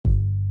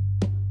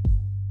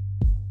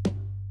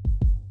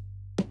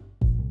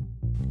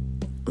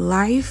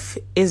Life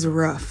is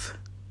rough,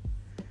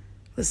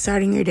 but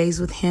starting your days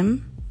with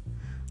Him,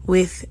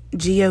 with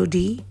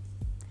God,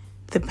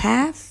 the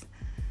path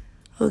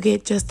will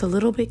get just a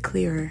little bit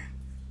clearer.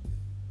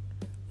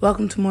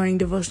 Welcome to Morning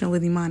Devotional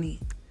with Imani.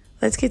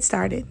 Let's get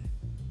started.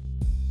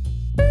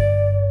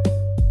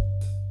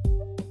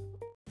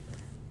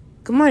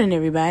 Good morning,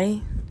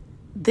 everybody.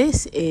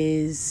 This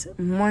is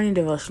Morning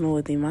Devotional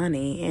with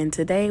Imani, and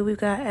today we've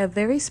got a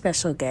very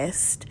special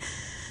guest.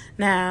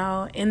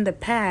 Now, in the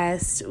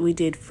past, we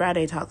did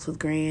Friday Talks with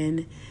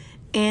Gran,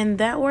 and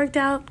that worked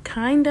out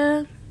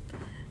kinda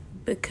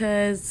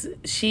because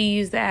she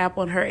used the app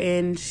on her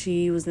end.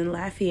 She was in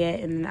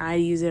Lafayette, and then I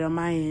used it on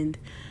my end.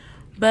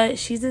 But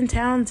she's in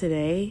town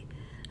today.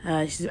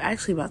 She's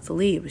actually about to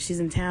leave, but she's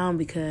in town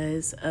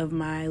because of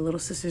my little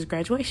sister's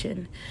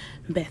graduation.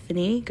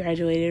 Bethany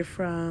graduated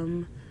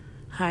from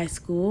high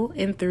school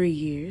in 3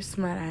 years,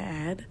 might I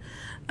add.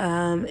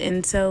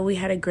 And so we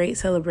had a great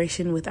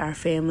celebration with our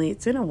family.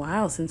 It's been a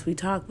while since we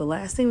talked. The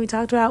last thing we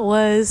talked about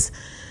was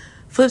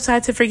flip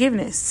side to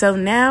forgiveness. So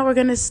now we're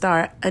going to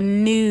start a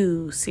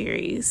new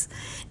series.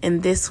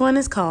 And this one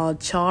is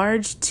called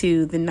Charge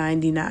to the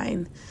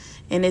 99.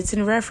 And it's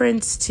in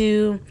reference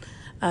to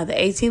the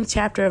 18th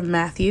chapter of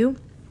Matthew.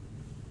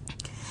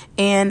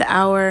 And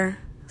our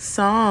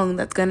song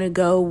that's going to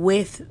go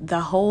with the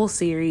whole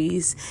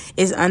series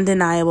is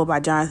Undeniable by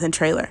Jonathan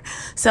Traylor.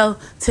 So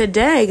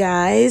today,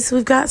 guys,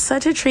 we've got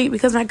such a treat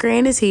because my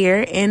Gran is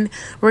here and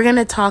we're going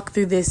to talk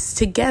through this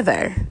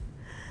together.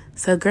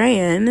 So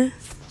Gran,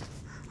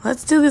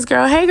 let's do this,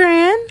 girl. Hey,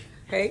 Gran.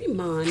 Hey,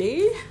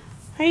 Imani.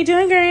 How you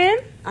doing, Gran?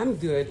 I'm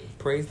good.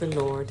 Praise the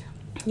Lord.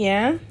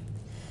 Yeah?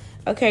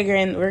 Okay,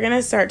 Gran, we're going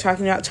to start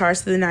talking about Charge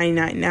to the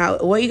 99. Now,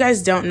 what you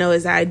guys don't know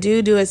is that I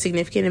do a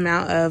significant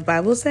amount of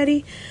Bible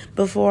study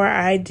before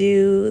I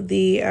do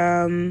the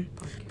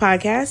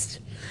podcast,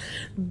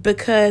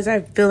 because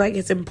I feel like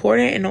it's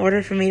important in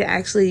order for me to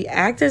actually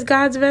act as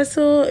God's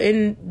vessel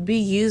and be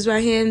used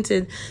by Him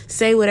to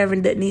say whatever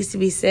that needs to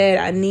be said.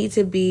 I need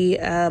to be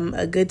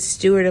a good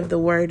steward of the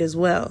word as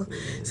well.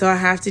 So I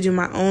have to do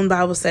my own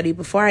Bible study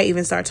before I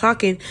even start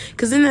talking,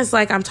 because then it's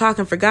like I'm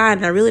talking for God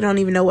and I really don't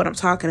even know what I'm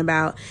talking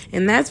about.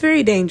 And that's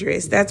very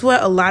dangerous. That's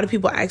what a lot of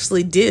people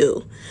actually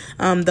do.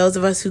 Those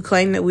of us who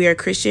claim that we are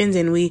Christians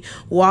and we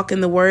walk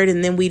in the word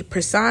and then we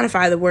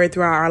personify the word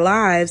throughout our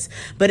lives,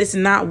 but it's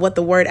not what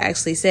the word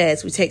actually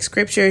says. We take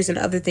scriptures and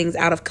other things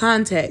out of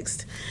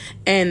context,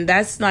 and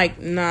that's not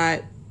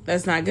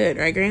good,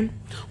 right, Gran?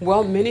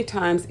 Well, many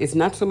times it's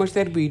not so much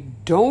that we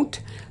don't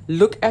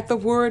look at the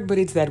word, but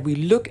it's that we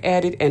look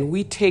at it and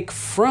we take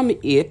from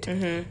it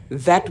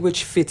that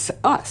which fits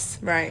us.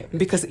 Right.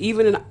 Because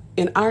even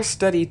in our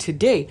study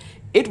today,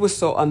 it was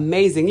so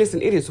amazing.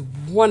 Listen, it is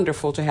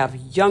wonderful to have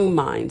young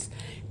minds,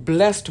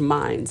 blessed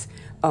minds,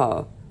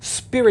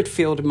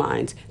 spirit-filled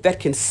minds that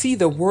can see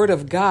the word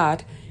of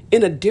God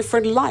in a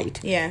different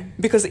light. Yeah.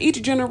 Because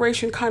each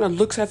generation kind of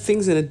looks at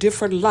things in a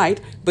different light,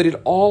 but it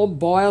all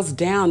boils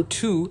down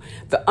to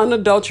the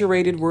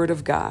unadulterated word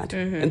of God.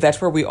 And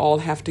that's where we all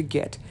have to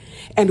get.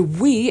 And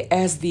we,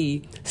 as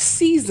the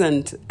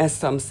seasoned, as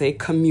some say,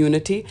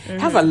 community,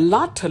 have a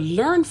lot to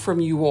learn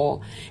from you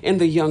all in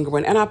the younger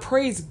one. And I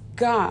praise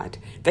God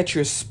that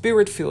you're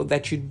spirit-filled,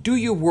 that you do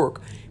your work.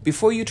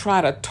 Before you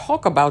try to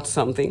talk about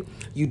something,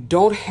 you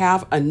don't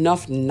have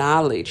enough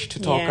knowledge to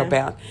talk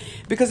about.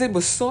 Because it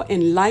was so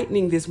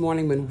enlightening this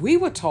morning when we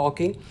were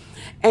talking,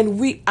 and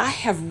I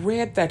have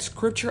read that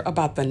scripture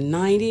about the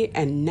 90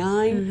 and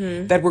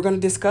 9 that we're going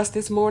to discuss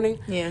this morning.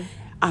 Yeah.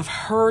 I've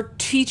heard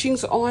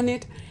teachings on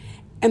it,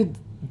 and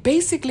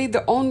basically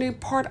the only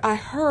part I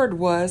heard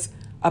was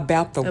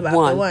about the one.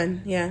 About the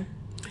one, yeah.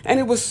 And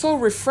it was so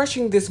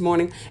refreshing this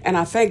morning, and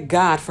I thank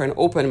God for an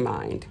open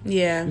mind.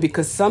 Yeah.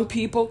 Because some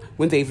people,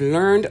 when they've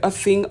learned a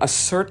thing a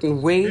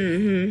certain way,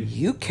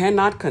 you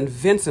cannot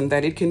convince them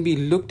that it can be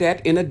looked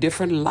at in a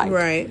different light.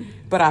 Right.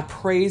 But I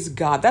praise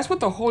God. That's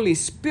what the Holy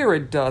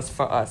Spirit does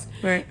for us.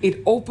 Right.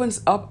 It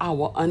opens up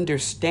our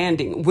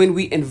understanding when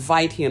we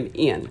invite Him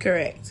in.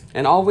 Correct.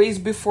 And always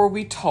before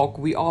we talk,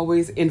 we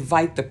always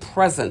invite the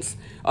presence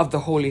of the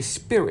Holy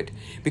Spirit,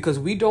 because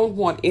we don't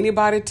want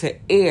anybody to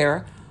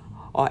err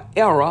or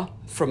error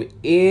from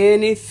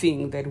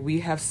anything that we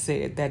have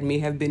said that may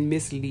have been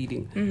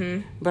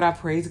misleading. But I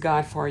praise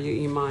God for you,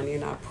 Imani,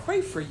 and I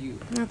pray for you.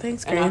 Oh,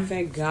 thanks, Gran. And I Gran.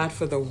 thank God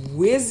for the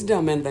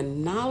wisdom and the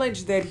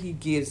knowledge that He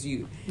gives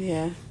you.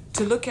 Yeah.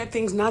 To look at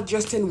things not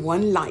just in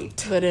one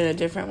light, But in a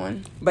different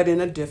one. but in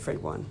a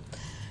different one.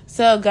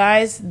 So,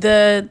 guys,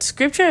 the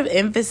scripture of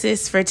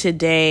emphasis for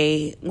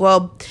today,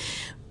 well,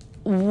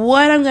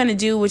 what I'm going to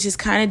do, which is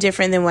kind of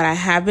different than what I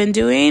have been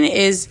doing,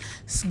 is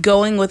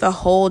going with a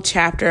whole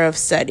chapter of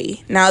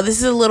study. Now, this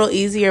is a little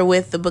easier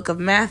with the book of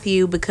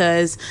Matthew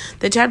because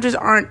the chapters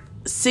aren't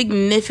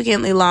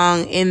significantly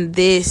long in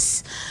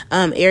this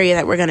area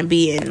that we're going to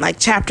be in. Like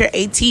chapter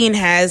 18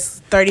 has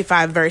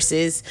 35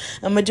 verses.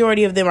 A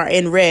majority of them are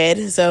in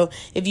red. So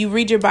if you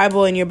read your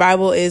Bible and your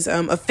Bible is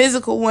a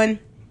physical one,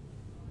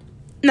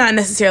 not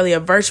necessarily a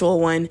virtual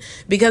one,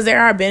 because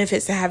there are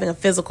benefits to having a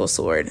physical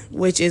sword,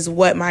 which is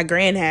what my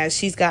gran has.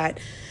 She's got,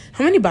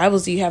 how many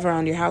Bibles do you have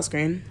around your house,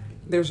 Gran?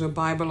 There's a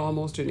Bible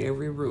almost in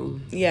every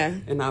room. Yeah.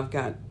 And I've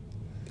got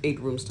 8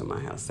 rooms to my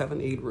house,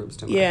 8 rooms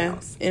to my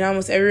house. In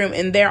almost every room.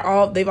 And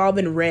they've all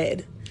been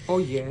read. Oh,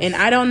 yes. And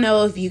I don't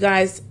know if you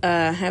guys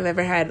have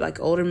ever had like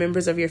older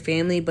members of your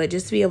family, but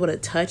just to be able to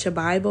touch a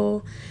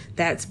Bible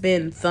that's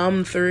been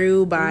thumbed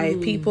through by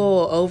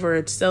people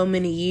over so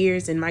many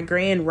years. And my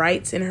gran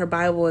writes in her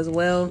Bible as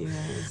well,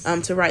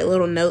 to write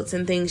little notes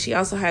and things. She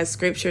also has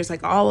scriptures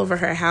like all over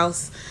her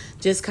house,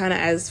 just kind of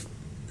as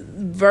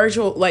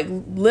virtual, like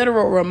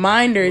literal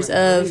reminders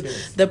of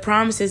the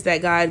promises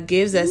that God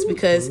gives us.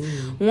 Because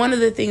one of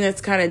the things that's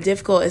kind of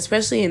difficult,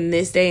 especially in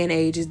this day and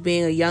age, is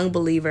being a young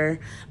believer,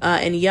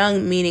 and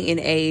young meaning in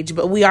age,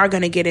 but we are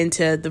going to get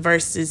into the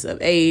verses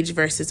of age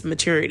versus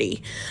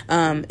maturity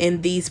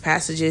in these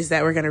passages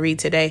that we're going to read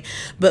today.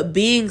 But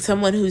being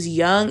someone who's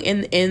young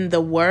in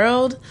the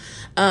world,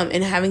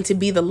 and having to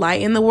be the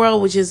light in the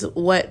world, which is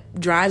what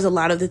drives a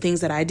lot of the things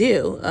that I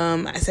do.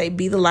 I say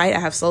be the light. I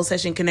have Soul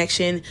Session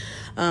Connection,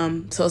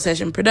 Soul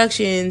Session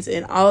Productions,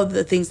 and all of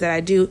the things that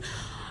I do.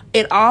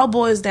 It all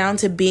boils down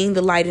to being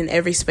the light in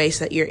every space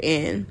that you're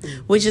in,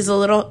 which is a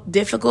little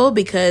difficult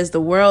because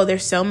the world,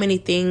 there's so many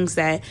things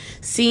that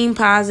seem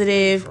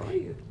positive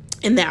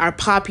and that are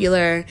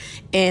popular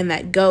and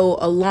that go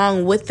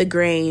along with the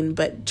grain,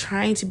 but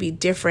trying to be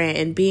different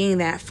and being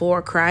that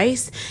for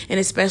Christ. And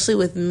especially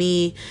with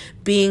me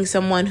being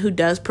someone who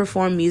does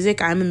perform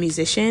music, I'm a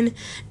musician,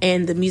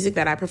 and the music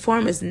that I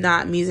perform is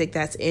not music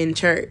that's in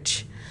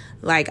church.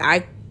 Like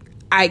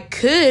I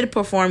could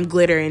perform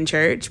glitter in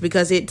church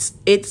because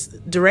it's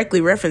directly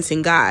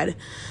referencing God.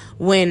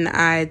 When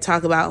I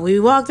talk about we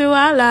walk through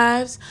our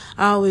lives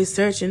always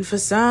searching for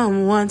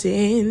someone to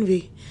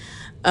envy,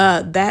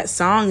 that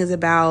song is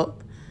about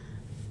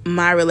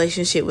my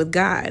relationship with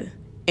God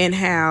and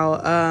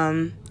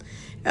how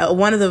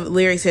one of the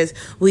lyrics says,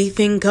 we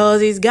think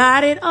 'cause he's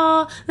got it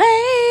all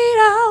laid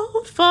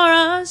out for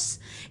us,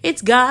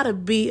 it's gotta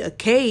be a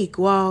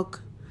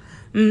cakewalk.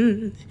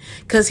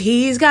 'Cause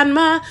he's got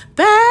my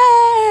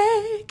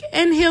back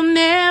and he'll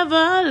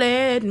never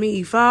let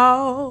me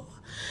fall.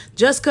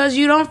 Just 'cause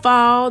you don't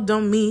fall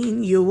don't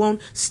mean you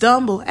won't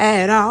stumble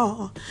at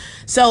all.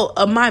 So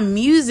my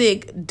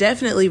music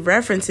definitely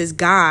references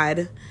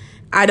God.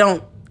 I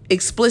don't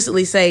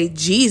explicitly say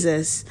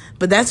Jesus,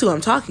 but that's who I'm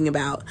talking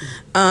about.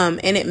 And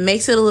it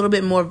makes it a little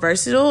bit more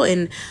versatile,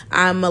 and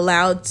I'm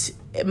allowed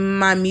to,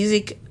 my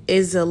music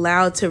is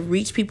allowed to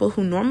reach people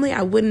who normally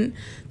I wouldn't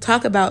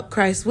talk about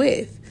Christ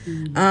with.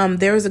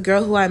 There was a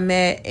girl who I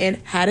met in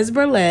Hattis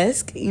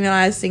Burlesque. You know,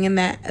 I was singing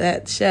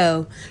that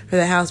show for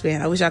the house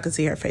band. I wish I could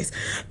see her face.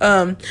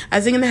 I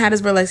was singing the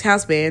Hattis Burlesque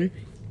house band.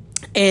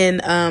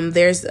 And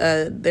there's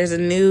a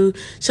new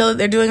show that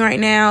they're doing right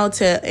now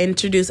to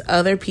introduce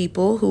other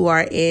people who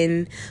are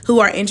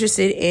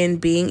interested in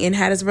being in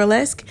Hattis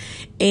Burlesque,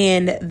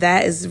 and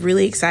that is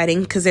really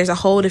exciting because there's a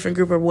whole different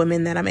group of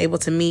women that I'm able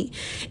to meet.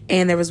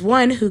 And there was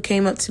one who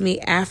came up to me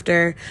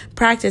after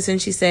practice, and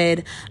she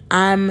said,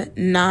 "I'm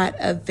not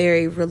a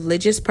very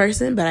religious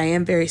person, but I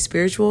am very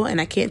spiritual,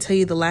 and I can't tell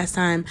you the last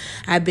time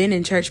I've been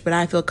in church, but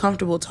I feel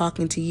comfortable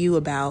talking to you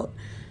about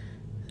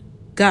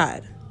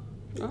God."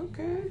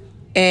 Okay.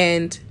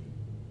 And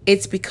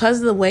it's because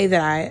of the way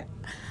that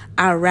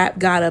I wrap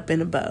God up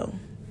in a bow,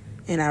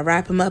 and I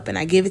wrap him up and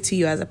I give it to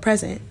you as a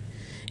present.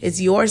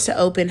 It's yours to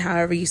open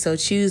however you so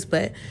choose,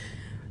 but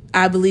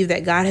I believe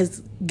that God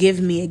has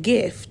given me a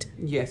gift.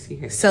 Yes, he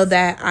has. So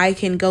that I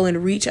can go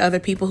and reach other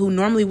people who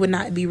normally would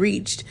not be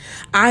reached.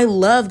 I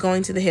love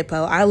going to the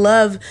Hippo. I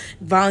love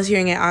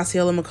volunteering at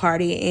Osceola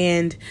McCarty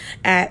and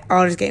at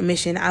Aldersgate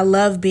Mission. I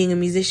love being a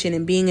musician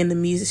and being in the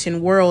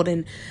musician world.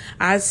 And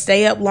I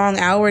stay up long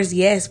hours,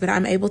 yes, but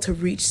I'm able to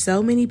reach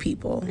so many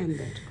people. And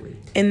that's great.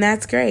 And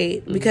that's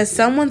great because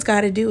someone's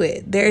got to do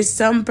it.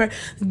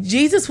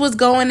 Jesus was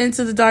going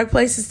into the dark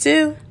places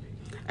too.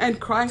 And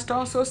Christ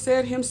also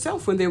said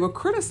himself when they were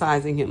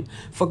criticizing him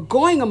for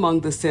going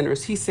among the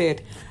sinners, he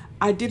said,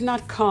 I did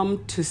not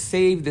come to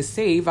save the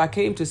saved. I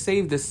came to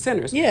save the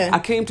sinners. Yeah. I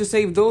came to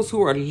save those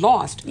who are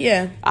lost.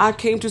 Yeah. I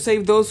came to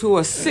save those who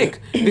are sick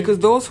because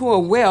those who are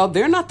well,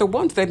 they're not the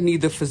ones that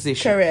need the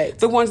physician. Correct.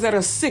 The ones that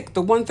are sick,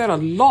 the ones that are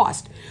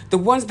lost, the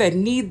ones that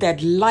need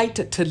that light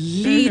to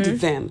lead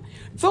them.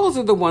 Those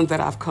are the ones that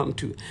I've come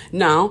to.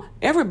 Now,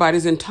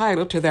 everybody's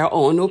entitled to their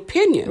own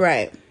opinion.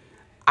 Right.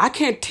 I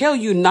can't tell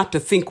you not to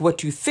think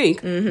what you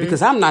think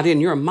because I'm not in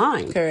your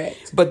mind.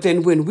 Correct. But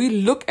then when we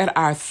look at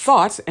our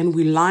thoughts and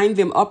we line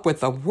them up with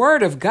the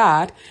Word of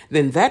God,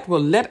 then that will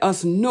let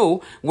us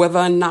know whether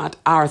or not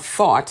our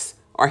thoughts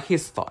are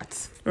his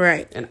thoughts.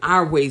 Right. And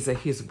our ways are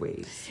his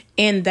ways.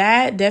 And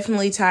that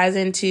definitely ties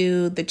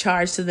into the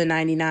charge to the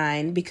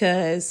 99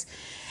 because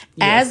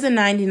as the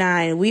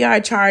 99, we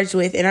are charged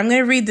with, and I'm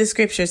going to read the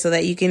scripture so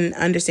that you can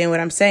understand what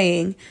I'm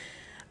saying.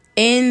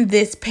 In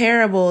this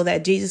parable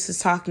that Jesus is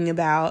talking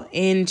about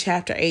in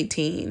chapter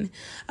 18,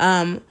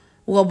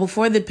 Well,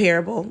 before the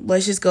parable,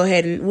 let's just go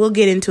ahead and we'll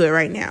get into it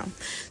right now.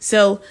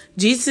 So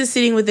Jesus is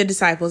sitting with the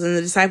disciples, and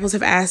the disciples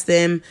have asked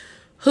them,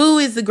 who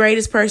is the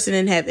greatest person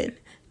in heaven?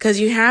 Because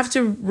you have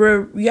to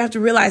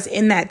realize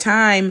in that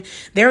time,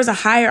 there was a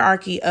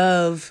hierarchy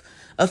of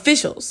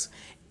officials.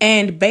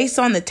 And based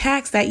on the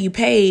tax that you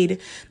paid,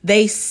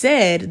 they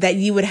said that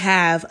you would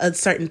have a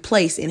certain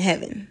place in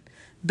heaven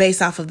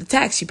based off of the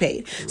tax you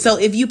paid. So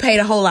if you paid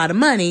a whole lot of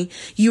money,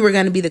 you were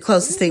going to be the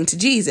closest thing to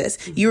Jesus.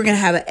 You were going to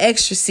have an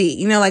extra seat.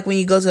 You know, like when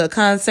you go to a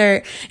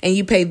concert and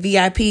you pay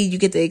VIP, you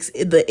get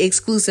the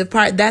exclusive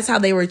part. That's how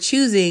they were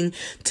choosing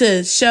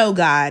to show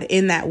God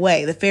in that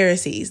way. The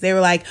Pharisees, they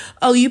were like,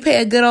 oh, you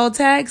pay a good old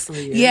tax? Oh,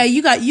 yeah,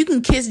 you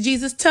can kiss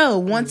Jesus' toe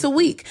once a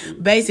week.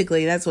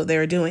 Basically, that's what they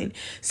were doing.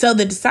 So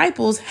the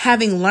disciples,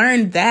 having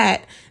learned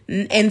that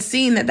and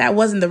seeing that that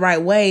wasn't the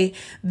right way,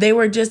 they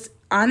were just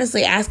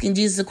honestly asking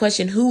Jesus a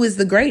question, who is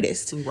the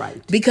greatest?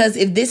 Right. Because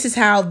if this is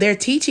how they're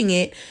teaching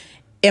it,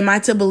 am I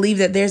to believe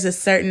that there's a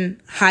certain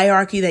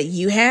hierarchy that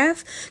you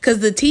have?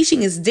 Because the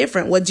teaching is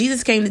different. What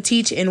Jesus came to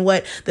teach and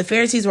what the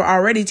Pharisees were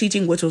already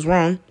teaching, which was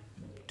wrong.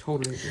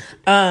 Totally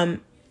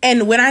different.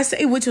 And when I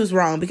say which was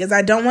wrong, because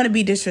I don't want to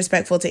be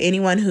disrespectful to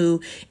anyone who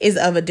is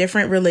of a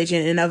different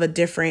religion and of a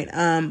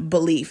different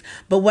belief.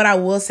 But what I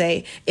will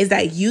say is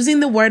that using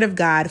the word of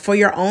God for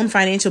your own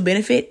financial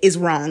benefit is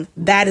wrong.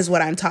 That is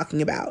what I'm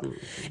talking about.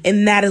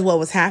 And that is what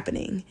was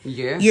happening.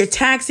 Yes. You're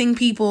taxing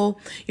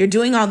people. You're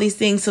doing all these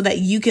things so that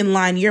you can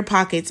line your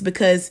pockets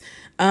because...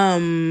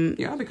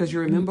 because you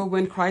remember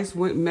when Christ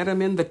met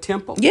them in the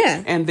temple?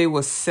 Yeah. And they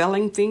were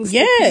selling things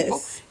yes. to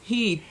people?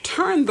 He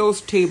turned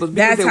those tables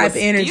because they were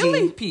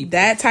stealing people.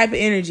 That type of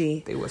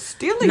energy. They were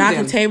stealing knocking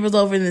them. tables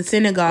over in the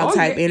synagogue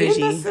type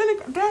energy. In the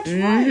synagogue. That's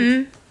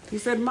right. He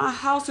said, my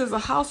house is a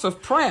house of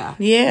prayer.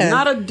 Yeah.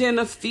 Not a den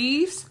of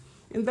thieves.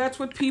 And that's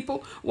what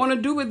people want to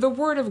do with the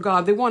word of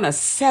God. They want to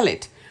sell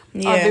it.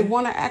 Yeah. They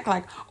want to act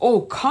like,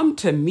 oh, come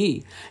to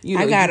me. You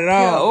know, I got it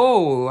all.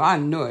 Oh, I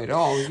know it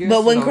all. Yes,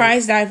 but when Lord.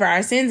 Christ died for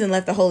our sins and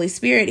left the Holy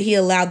Spirit, he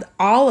allowed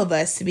all of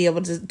us to be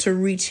able to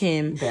reach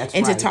him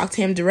to talk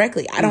to him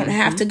directly. I don't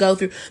have to go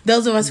through,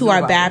 those of us who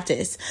are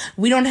Baptists,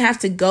 we don't have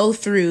to go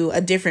through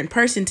a different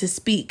person to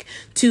speak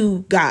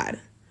to God.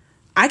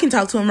 I can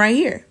talk to him right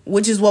here,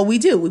 which is what we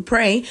do. We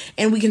pray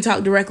and we can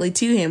talk directly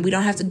to him. We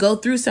don't have to go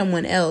through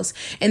someone else.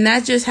 And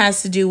that just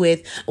has to do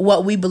with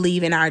what we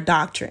believe in our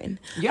doctrine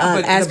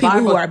as people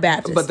who are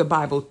Baptists. But the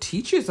Bible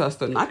teaches us,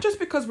 though, not just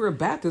because we're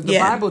Baptists, the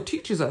Bible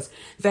teaches us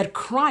that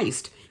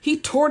Christ, he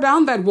tore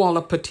down that wall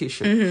of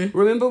petition. Mm-hmm.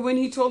 Remember when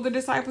he told the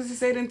disciples, he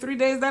said, in 3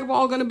 days, that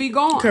wall is going to be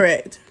gone.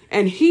 Correct.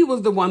 And he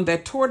was the one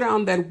that tore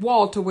down that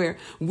wall to where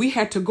we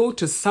had to go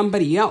to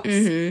somebody else.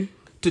 Mm-hmm.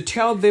 To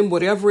tell them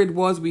whatever it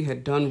was we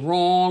had done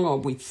wrong or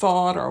we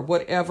thought or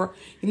whatever.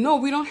 No,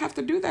 we don't have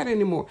to do that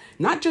anymore.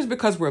 Not just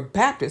because we're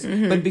Baptists,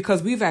 but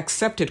because we've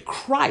accepted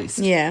Christ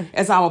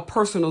as our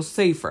personal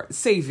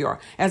savior,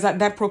 as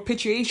that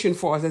propitiation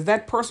for us, as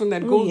that person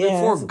that goes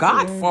before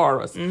God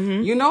for us.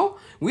 Mm-hmm. You know,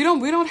 we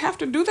don't have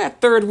to do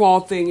that third wall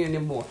thing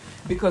anymore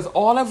because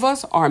all of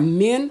us are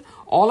men.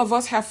 All of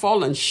us have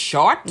fallen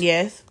short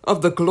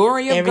of the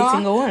glory of God.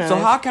 Single one. So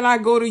how can I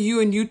go to you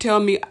and you tell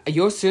me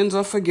your sins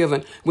are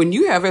forgiven when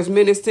you have as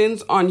many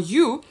sins on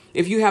you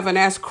if you haven't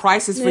asked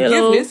Christ's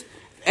forgiveness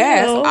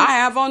as I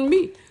have on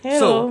me?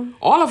 So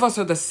all of us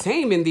are the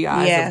same in the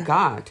eyes of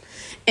God.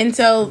 And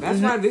so that's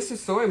why this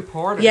is so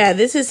important. Yeah,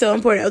 this is so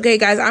important. Okay,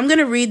 guys, I'm going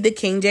to read the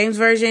King James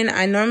Version.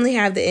 I normally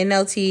have the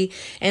NLT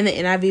and the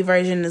NIV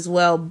version as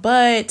well,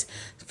 but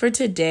for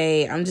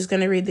today, I'm just going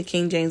to read the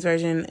King James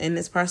Version, and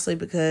it's partially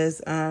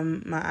because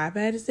my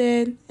iPad is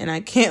dead, and I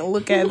can't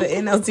look at the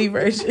NLT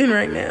version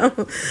right now.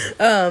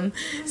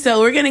 So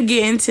we're going to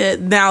get into,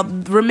 now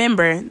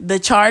remember, the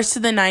Charge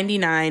to the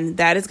 99,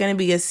 that is going to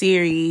be a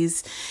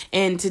series,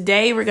 and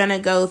today we're going to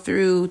go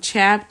through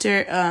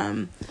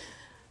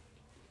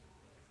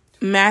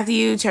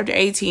Matthew chapter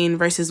 18,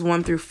 verses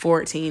 1 through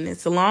 14.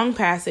 It's a long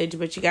passage,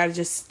 but you got to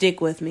just stick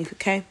with me,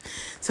 okay?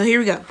 So here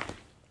we go.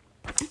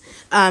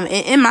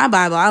 In my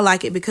Bible, I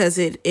like it because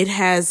it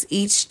has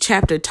each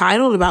chapter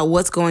titled about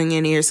what's going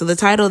in here. So the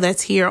title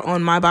that's here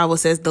on my Bible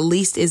says, "The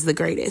least is the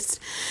greatest."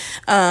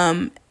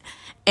 And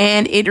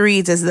it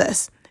reads as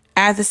this.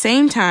 At the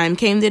same time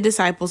came the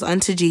disciples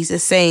unto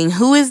Jesus, saying,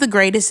 Who is the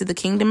greatest in the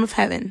kingdom of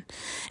heaven?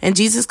 And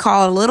Jesus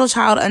called a little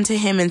child unto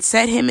him, and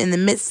set him in the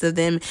midst of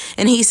them.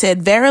 And he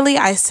said, Verily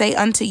I say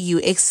unto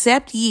you,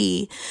 except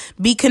ye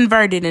be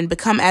converted and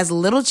become as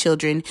little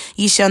children,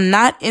 ye shall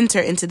not enter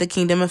into the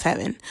kingdom of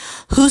heaven.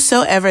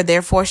 Whosoever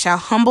therefore shall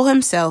humble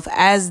himself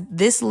as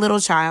this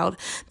little child,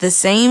 the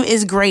same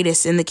is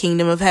greatest in the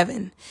kingdom of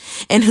heaven.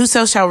 And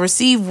whoso shall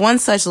receive one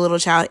such little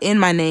child in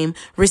my name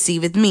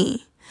receiveth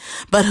me.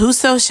 But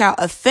whoso shall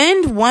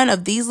offend one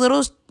of these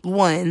little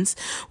ones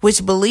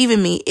which believe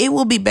in me, it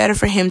will be better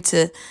for him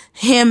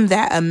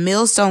that a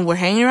millstone were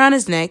hanging around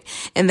his neck,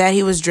 and that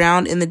he was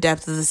drowned in the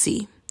depth of the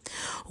sea.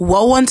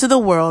 Woe unto the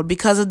world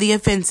because of the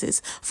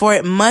offenses, for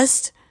it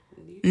must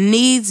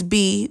needs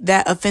be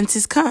that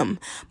offenses come.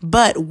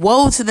 But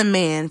woe to the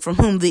man from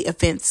whom the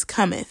offense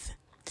cometh.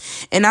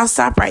 And I'll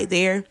stop right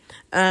there.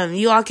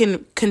 You all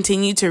can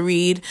continue to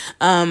read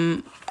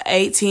Matthew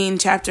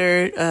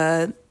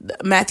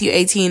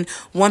 18,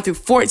 1 through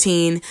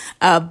 14.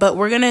 But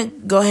we're going to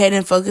go ahead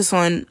and focus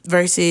on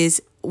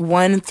verses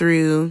 1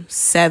 through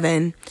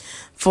 7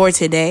 for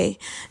today.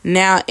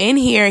 Now, in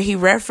here, he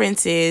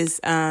references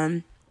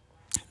the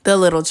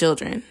little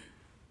children.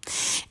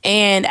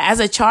 And as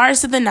a charge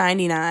to the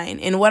 99,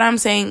 and what I'm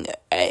saying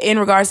in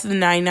regards to the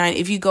 99,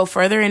 if you go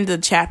further into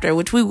the chapter,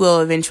 which we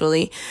will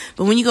eventually,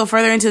 but when you go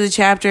further into the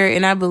chapter,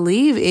 and I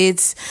believe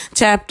it's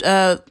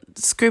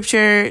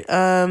scripture,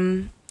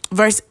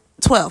 verse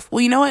 12.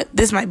 Well, you know what?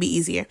 This might be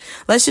easier.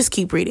 Let's just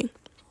keep reading.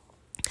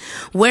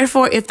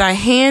 Wherefore, if thy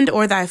hand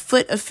or thy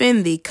foot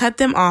offend thee, cut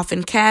them off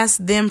and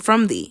cast them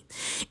from thee.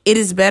 It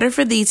is better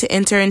for thee to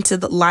enter into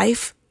the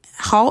life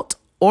halt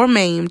or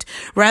maimed,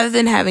 rather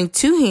than having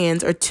 2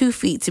 hands or 2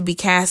 feet to be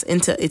cast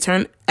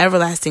into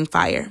everlasting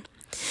fire.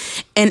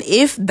 And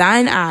if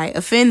thine eye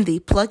offend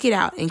thee, pluck it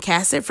out and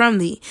cast it from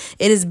thee.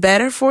 It is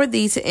better for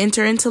thee to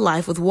enter into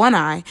life with 1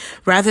 eye,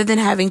 rather than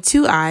having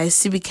 2 eyes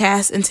to be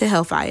cast into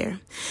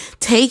hellfire.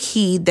 Take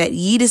heed that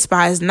ye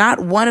despise not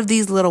one of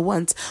these little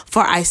ones,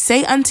 for I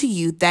say unto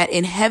you that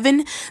in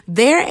heaven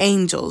their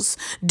angels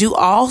do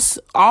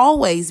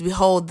always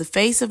behold the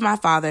face of my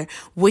Father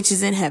which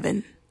is in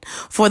heaven.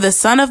 For the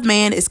Son of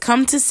Man is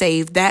come to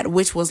save that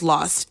which was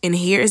lost. And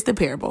here is the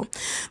parable.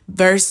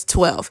 Verse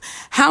 12.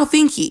 How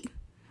think ye?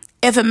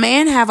 If a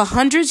man have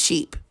 100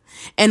 sheep,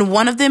 and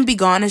one of them be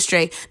gone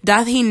astray,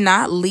 doth he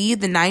not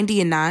leave the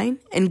 99,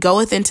 and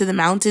goeth into the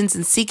mountains,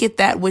 and seeketh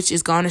that which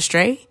is gone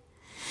astray?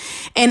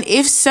 And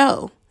if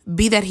so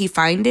be that he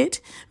find it,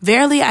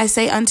 verily I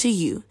say unto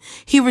you,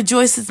 he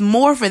rejoiceth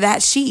more for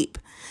that sheep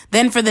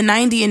than for the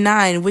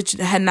 99 which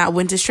had not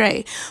went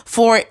astray.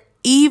 For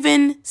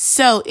even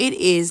so, it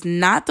is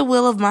not the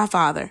will of my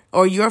Father,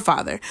 or your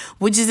Father,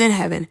 which is in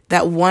heaven,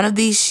 that one of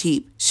these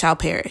sheep shall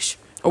perish,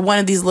 or one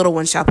of these little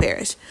ones shall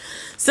perish.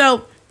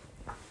 So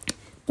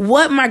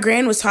what my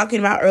grand was talking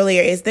about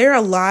earlier is there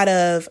are a lot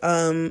of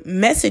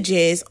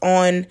messages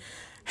on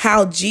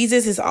how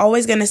Jesus is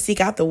always going to seek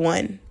out the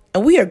one.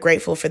 And we are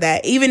grateful for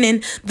that. Even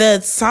in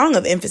the song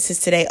of emphasis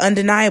today,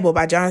 Undeniable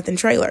by Jonathan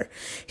Traylor,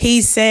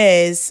 he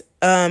says,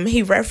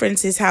 he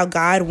references how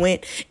God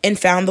went and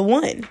found the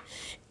one.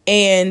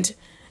 And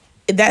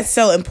that's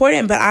so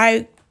important, but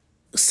I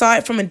saw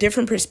it from a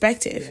different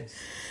perspective. Yes.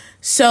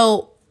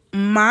 So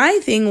my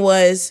thing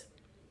was,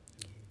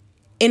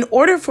 in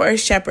order for a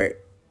shepherd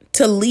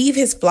to leave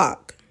his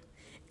flock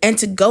and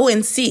to go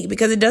and seek,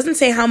 because it doesn't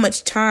say how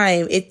much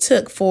time it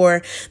took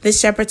for the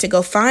shepherd to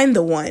go find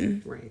the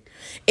one. Right.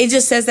 It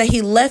just says that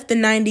he left the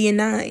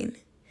 99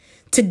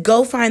 to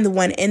go find the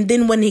one. And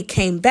then when he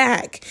came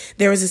back,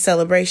 there was a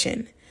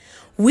celebration.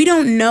 We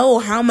don't know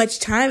how much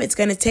time it's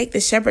going to take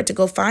the shepherd to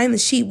go find the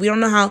sheep. We don't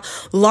know how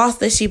lost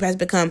the sheep has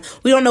become.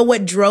 We don't know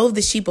what drove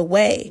the sheep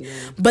away. Yeah.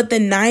 But the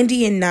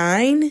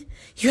 99,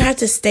 you have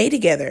to stay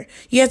together.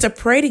 You have to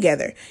pray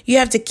together. You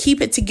have to keep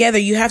it together.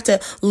 You have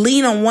to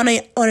lean on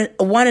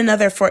one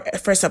another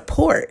for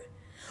support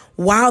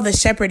while the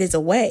shepherd is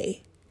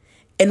away.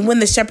 And when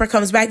the shepherd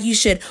comes back, you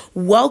should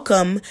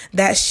welcome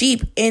that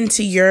sheep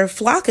into your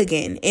flock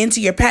again, into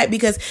your pack,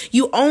 because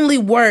you only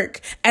work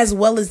as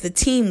well as the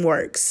team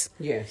works.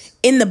 Yes.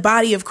 In the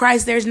body of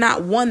Christ, there's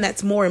not one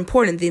that's more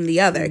important than the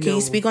other. Can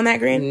you speak on that,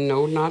 Gran?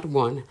 No, not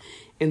one.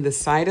 In the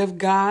sight of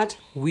God,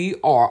 we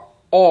are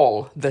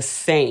all the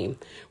same,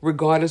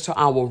 regardless of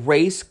our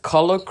race,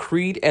 color,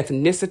 creed,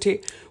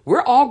 ethnicity.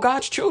 We're all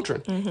God's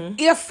children,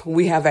 if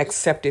we have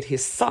accepted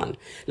his son.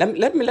 Let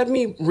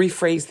me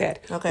rephrase that.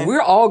 Okay.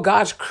 We're all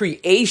God's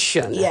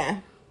creation.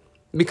 Yeah.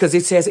 Because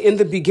it says in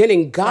the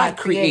beginning, God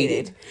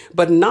created.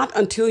 But not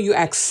until you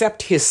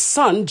accept his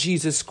son,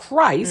 Jesus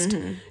Christ,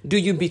 do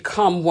you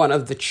become one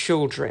of the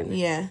children.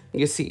 Yeah.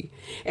 You see.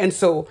 And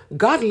so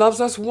God loves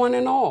us one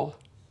and all.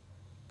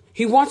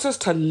 He wants us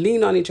to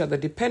lean on each other,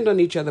 depend on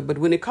each other. But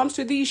when it comes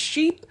to these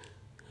sheep,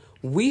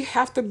 we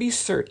have to be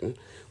certain.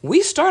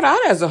 We start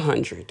out as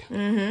 100.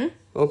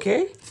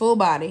 Okay? Full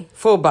body.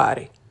 Full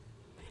body.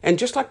 And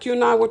just like you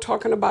and I were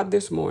talking about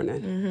this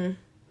morning,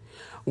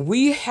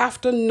 we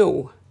have to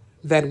know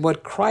that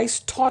what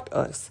Christ taught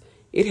us,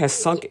 it has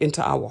sunk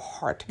into our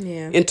heart,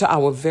 into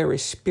our very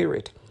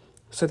spirit,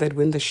 so that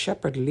when the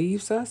shepherd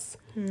leaves us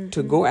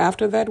to go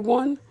after that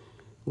one,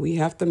 we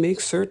have to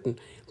make certain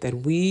that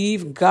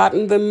we've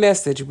gotten the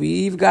message,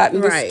 we've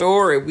gotten the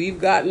story, we've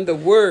gotten the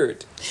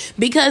word.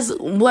 Because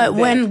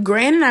when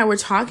Gran and I were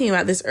talking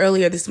about this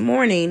earlier this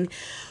morning,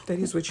 that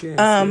is what you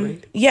asked me,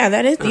 right? Yeah,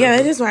 that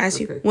is why I asked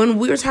you. When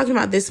we were talking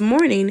about this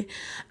morning,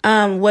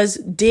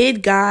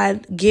 did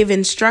God give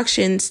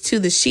instructions to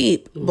the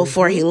sheep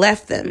before he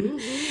left them?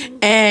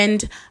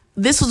 And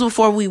this was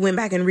before we went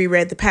back and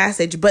reread the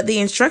passage, but the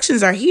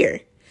instructions are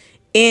here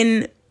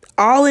in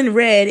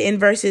red in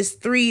verses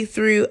 3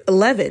 through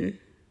 11.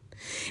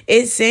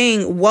 It's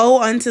saying,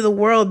 woe unto the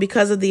world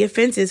because of the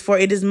offenses, for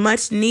it is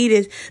much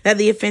needed that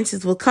the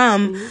offenses will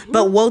come,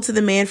 but woe to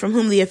the man from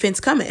whom the offense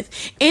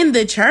cometh. In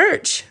the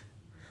church,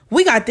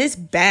 we got this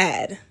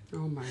bad.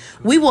 Oh my God.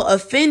 We will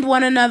offend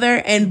one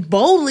another and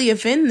boldly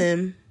offend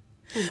them.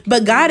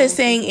 But God is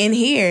saying in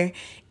here,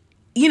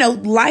 you know,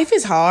 life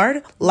is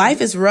hard,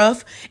 life is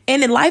rough,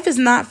 and life is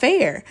not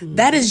fair.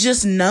 That is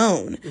just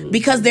known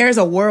because there's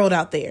a world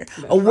out there,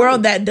 a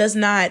world that does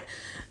not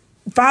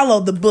follow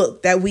the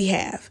book that we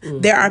have.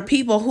 There are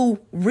people who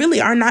really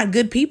are not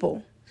good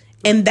people.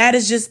 And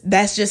that's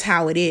just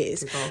how it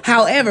is.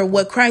 However,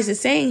 what Christ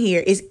is saying here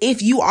is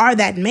if you are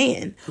that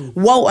man,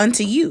 woe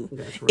unto you.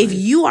 Right. If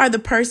you are the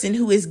person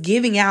who is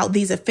giving out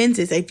these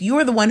offenses, if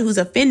you're the one who's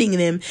offending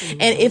them,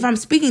 and if I'm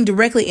speaking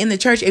directly in the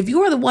church, if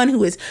you are the one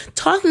who is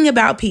talking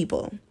about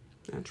people,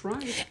 that's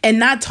right, and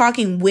not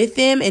talking with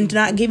them and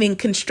not giving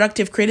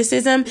constructive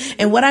criticism.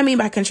 And what I mean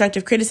by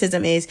constructive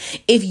criticism is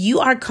if you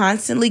are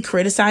constantly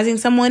criticizing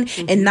someone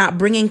and not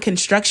bringing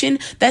construction,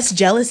 that's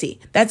jealousy.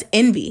 That's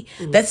envy.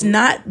 That's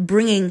not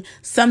bringing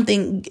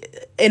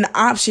an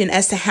option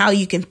as to how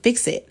you can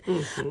fix it.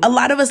 A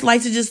lot of us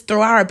like to just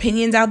throw our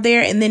opinions out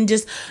there and then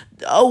just,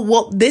 oh,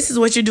 well, this is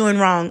what you're doing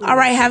wrong. All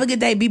right, have a good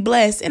day. Be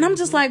blessed. And I'm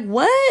just like,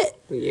 what?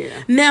 Yeah.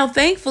 Now,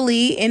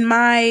 thankfully, in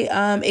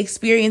my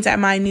experience at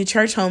my new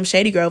church home,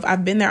 Shady Grove,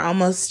 I've been there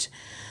almost,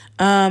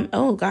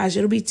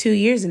 it'll be 2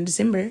 years in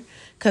December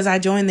because I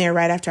joined there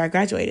right after I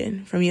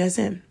graduated from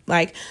USM.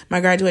 Like, my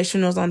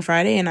graduation was on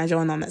Friday and I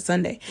joined on that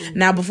Sunday.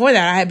 Now, before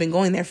that, I had been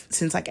going there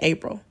since like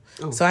April.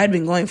 So I had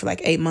been going for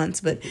like 8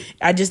 months, but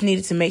I just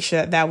needed to make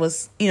sure that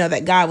was,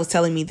 that God was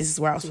telling me this is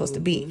where I was supposed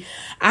to be.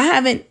 I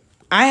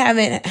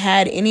haven't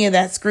had any of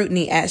that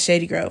scrutiny at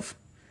Shady Grove.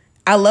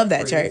 I love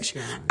that church.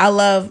 God. I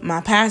love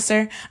my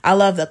pastor. I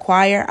love the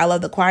choir. I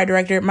love the choir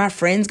director. My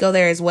friends go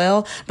there as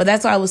well. But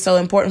that's why it was so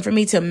important for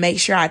me to make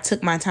sure I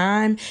took my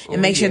time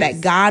and make sure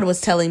that God was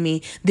telling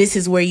me this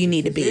is where you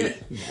need to be.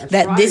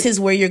 This is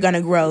where you're going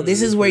to grow.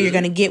 This is where you're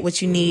going to get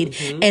what you need.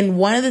 And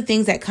one of the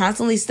things that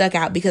constantly stuck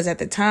out, because at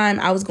the time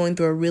I was going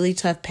through a really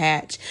tough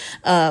patch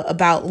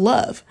about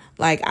love.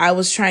 Like, I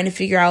was trying to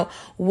figure out,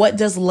 what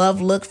does love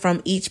look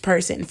from each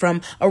person,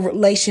 from a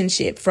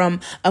relationship,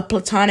 from a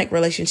platonic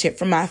relationship,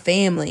 from my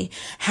family?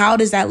 How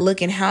does that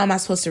look and how am I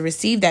supposed to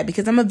receive that?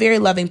 Because I'm a very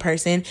loving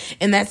person,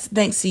 and that's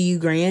thanks to you,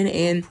 Gran,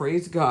 and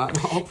praise God,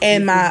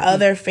 and my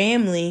other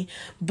family.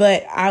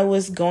 But I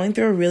was going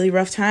through a really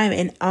rough time,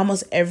 and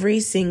almost every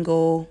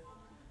single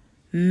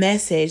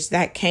message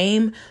that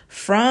came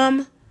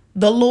from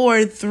the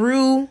Lord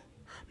through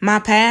my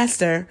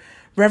pastor,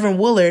 Reverend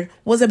Woolard,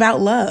 was about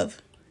love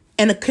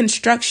and a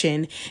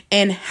construction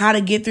and how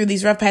to get through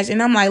these rough patches.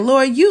 And I'm like,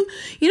 Lord, you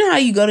know how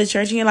you go to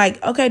church and you're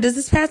like, okay, does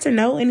this pastor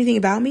know anything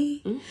about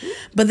me?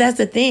 But that's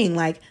the thing.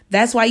 Like,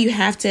 that's why you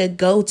have to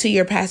go to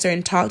your pastor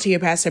and talk to your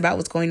pastor about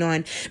what's going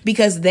on,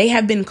 because they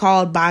have been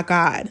called by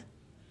God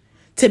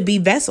to be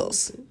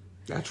vessels.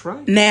 That's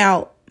right.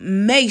 Now,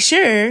 make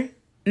sure.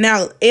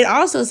 Now, it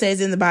also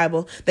says in the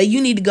Bible that you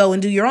need to go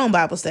and do your own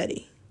Bible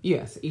study.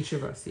 Yes, each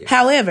of us. Yes.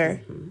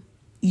 However,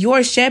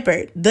 your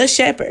shepherd, the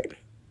shepherd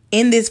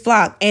in this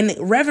flock, and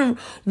Reverend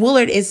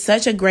Woolard is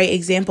such a great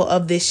example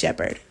of this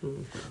shepherd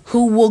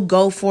who will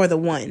go for the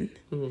one.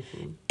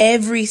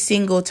 Every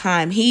single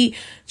time he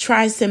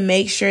tries to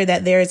make sure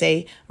that there is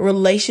a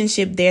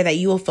relationship there that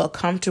you will feel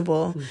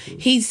comfortable.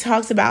 He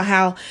talks about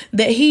how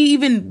that he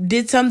even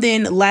did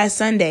something last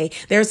Sunday.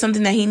 There was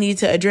something that he needed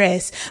to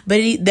address, but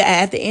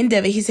at the end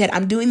of it, he said,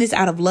 I'm doing this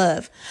out of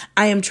love.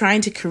 I am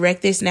trying to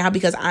correct this now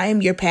because I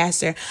am your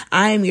pastor.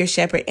 I am your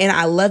shepherd, and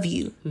I love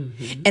you.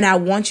 And I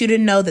want you to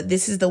know that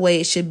this is the way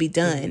it should be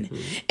done.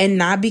 And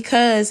not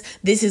because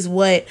this is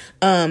what,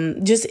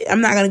 I'm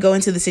not going to go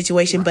into the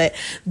situation, but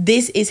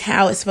this is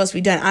how it's supposed to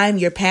be done. I am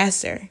your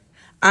pastor.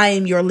 I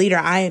am your leader.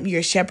 I am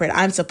your shepherd.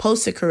 I'm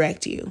supposed to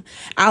correct you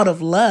out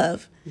of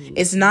love.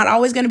 It's not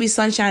always going to be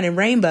sunshine and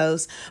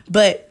rainbows,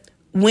 but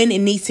when it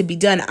needs to be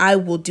done, I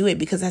will do it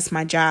because that's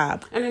my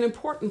job. And an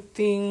important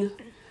thing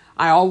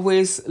I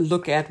always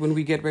look at when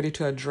we get ready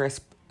to address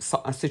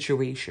a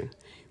situation,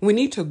 we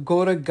need to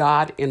go to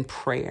God in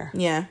prayer.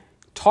 Yeah.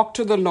 Talk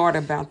to the Lord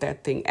about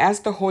that thing.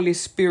 Ask the Holy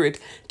Spirit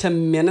to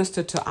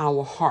minister to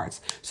our hearts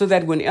so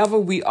that whenever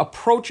we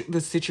approach the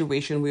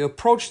situation, we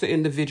approach the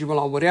individual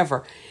or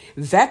whatever,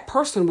 that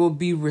person will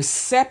be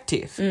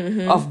receptive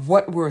of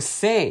what we're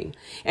saying.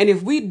 And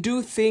if we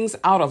do things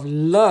out of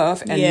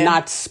love and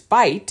not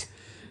spite,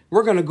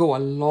 we're going to go a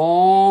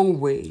long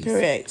ways.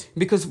 Correct.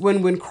 Because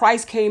when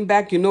Christ came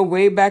back,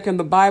 way back in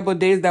the Bible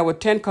days, there were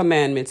 10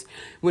 commandments.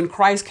 When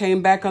Christ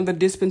came back on the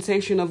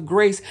dispensation of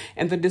grace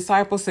and the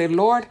disciples said,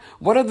 Lord,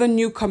 what are the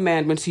new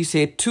commandments? He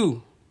said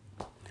 2.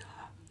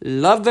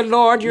 Love the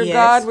Lord your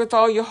God with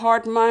all your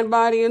heart, mind,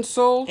 body, and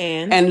soul.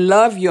 And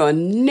love your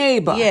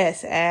neighbor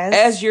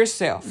as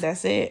yourself.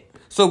 That's it.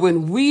 So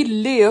when we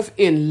live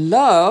in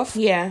love,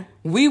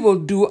 we will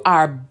do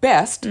our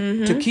best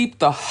to keep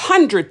the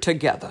 100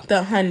 together. The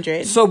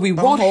 100. So we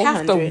won't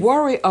have to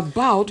worry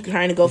about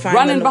trying to go find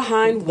running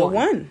behind the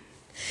one.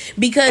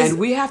 Because and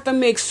we have to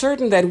make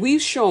certain that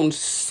we've shown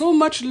so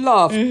much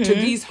love to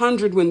these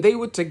 100 when they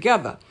were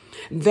together,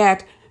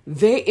 that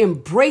they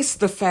embrace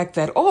the fact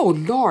that, oh,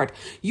 Lord,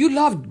 you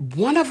loved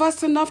one of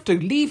us enough to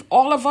leave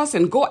all of us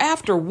and go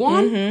after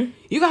one.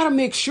 You got to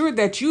make sure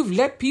that you've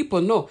let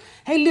people know,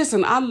 hey,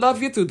 listen, I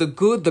love you through the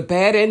good, the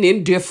bad, and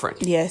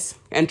indifferent. Yes.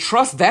 And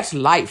trust, that's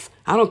life.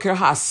 I don't care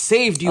how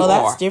saved you are. Oh,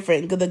 that's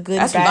different. The good,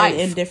 that's bad, life.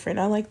 and indifferent.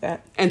 I like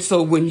that. And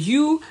so when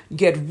you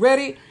get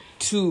ready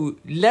to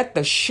let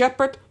the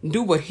shepherd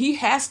do what he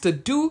has to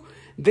do,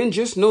 then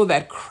just know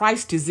that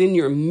Christ is in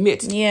your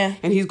midst. Yeah.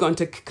 And he's going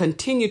to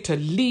continue to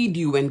lead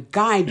you and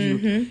guide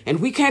you.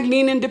 And we can't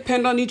lean and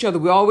depend on each other.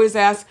 We always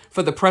ask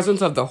for the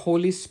presence of the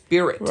Holy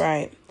Spirit.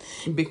 Right.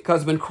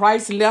 Because when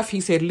Christ left,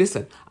 he said,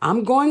 listen,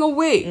 I'm going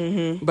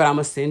away, but I'm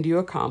going to send you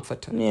a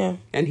comforter. Yeah.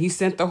 And he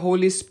sent the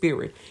Holy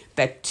Spirit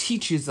that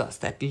teaches us,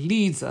 that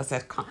leads us,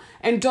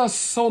 and does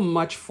so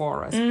much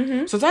for us.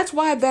 So that's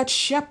why that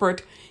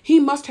shepherd, he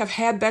must have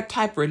had that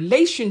type of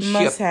relationship.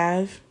 Must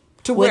have.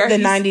 To with where the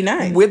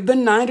 99. With the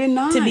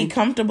 99. To be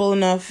comfortable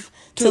enough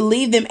to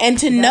leave them and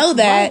to know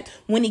that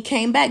when he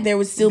came back, there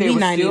would still be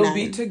 99. They would still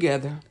be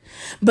together.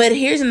 But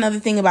here's another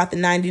thing about the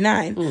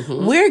 99.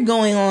 We're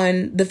going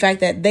on the fact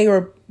that they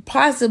were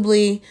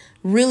possibly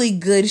really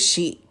good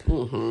sheep.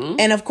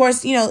 And of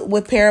course, you know,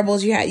 with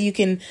parables, you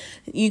can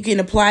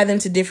apply them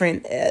to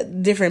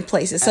different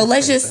places. So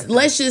let's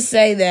just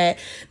say that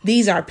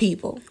these are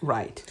people.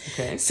 Right.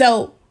 Okay.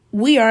 So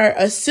we are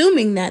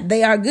assuming that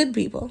they are good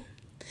people.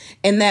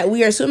 And that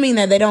we are assuming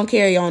that they don't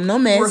carry on no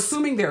mess. We're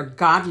assuming they're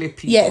godly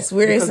people. Yes,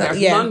 because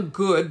there's none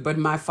good but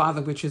my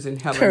Father which is in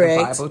heaven.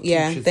 Correct. The Bible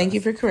teaches Thank us.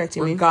 you for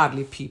correcting me. We're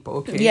godly people.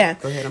 Okay. Yeah.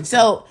 Go ahead.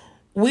 So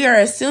we are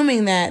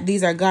assuming that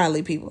these are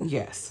godly people.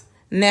 Yes.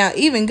 Now,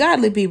 even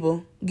godly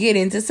people get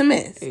into some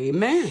mess.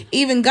 Amen.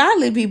 Even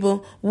godly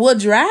people will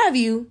drive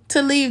you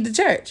to leave the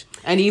church.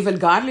 And even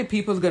godly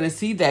people is going to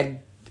see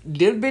that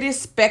little bitty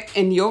speck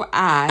in your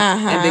eye,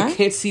 and they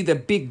can't see the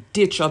big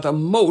ditch or the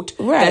moat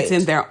that's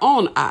in their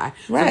own eye.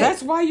 Right. So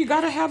that's why you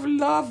got to have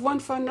love one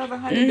for another,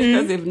 honey,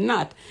 because if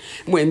not,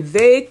 when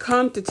they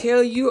come to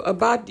tell you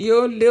about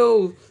your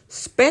little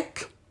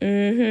speck,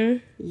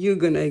 you're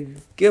going to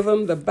give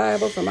them the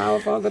Bible from our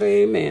Father,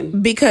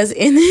 amen. Because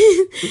in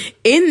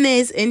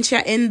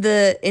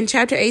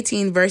chapter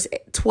 18, verse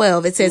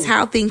 12, it says,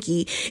 how think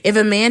ye, if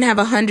a man have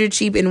 100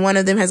 sheep and one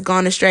of them has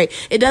gone astray?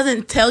 It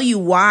doesn't tell you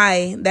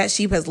why that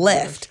sheep has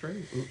left.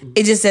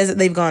 It just says that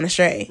they've gone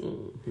astray.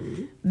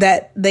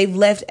 That they've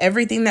left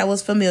everything that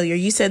was familiar.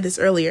 You said this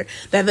earlier,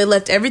 that they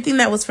left everything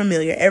that was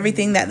familiar,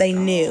 everything that they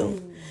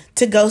knew,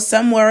 to go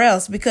somewhere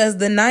else because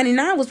the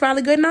 99 was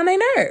probably getting on their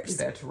nerves.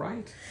 That's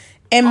right.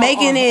 And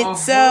making it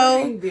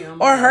so,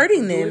 or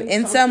hurting them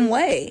in some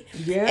way.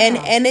 Yeah.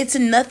 And it's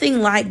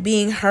nothing like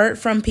being hurt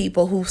from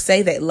people who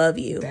say they love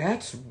you.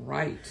 That's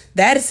right.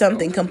 That is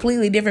something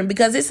completely different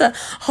because it's a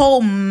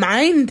whole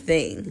mind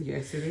thing.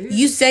 Yes, it is.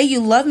 You say you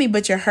love me,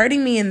 but you're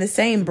hurting me in the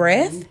same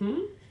breath.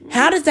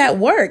 How does that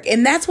work?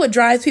 And that's what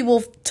drives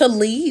people to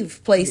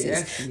leave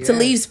places, to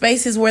leave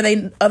spaces where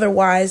they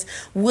otherwise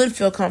would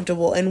feel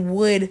comfortable and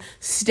would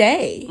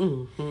stay.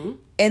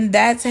 And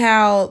that's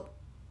how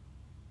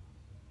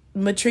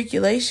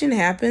matriculation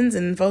happens,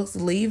 and folks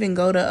leave and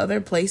go to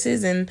other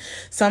places, and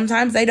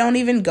sometimes they don't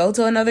even go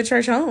to another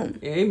church home.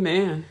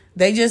 Amen.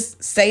 They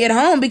just stay at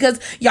home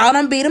because y'all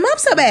done beat them up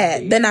so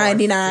bad. The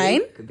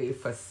 99. They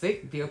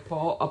forsake. The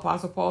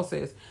Apostle Paul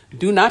says,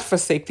 do not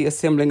forsake the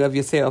assembling of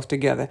yourselves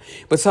together.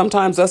 But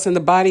sometimes us in the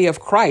body of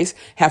Christ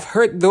have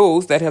hurt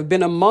those that have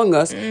been among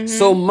us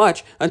so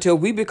much until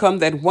we become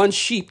that one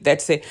sheep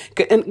that say,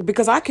 and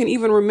because I can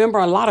even remember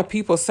a lot of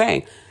people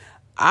saying,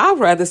 I'd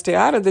rather stay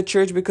out of the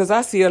church because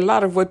I see a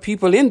lot of what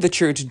people in the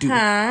church do.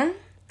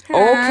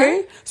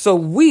 Okay, so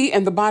we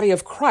in the body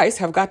of Christ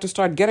have got to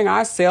start getting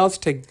ourselves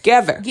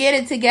together. Get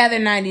it together,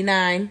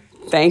 99.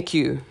 Thank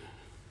you.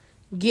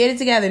 Get it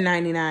together,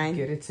 99.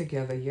 Get it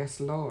together, yes,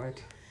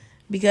 Lord.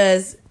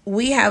 Because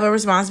we have a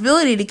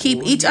responsibility to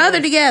keep each other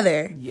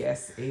together.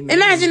 Yes, amen.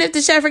 Imagine if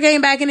the shepherd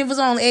came back and it was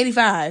only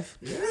 85.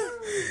 Yeah.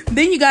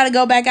 Then you got to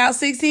go back out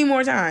 16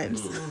 more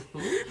times.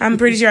 I'm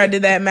pretty sure I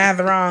did that math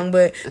wrong,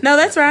 but no,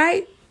 that's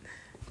right.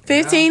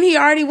 15, he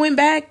already went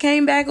back,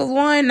 came back with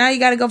 1. Now you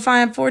got to go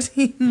find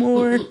 14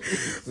 more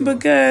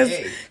because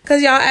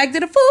y'all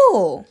acted a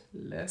fool.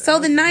 So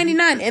the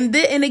 99,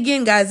 and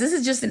again, guys, this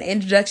is just an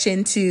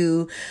introduction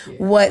to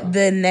what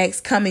the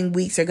next coming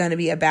weeks are going to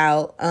be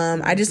about.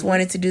 I just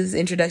wanted to do this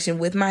introduction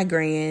with my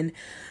gran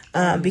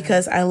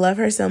because I love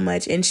her so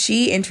much, and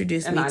she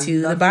introduced me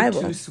to the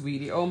Bible. You too,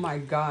 sweetie. Oh my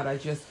God,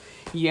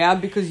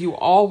 because you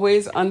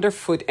always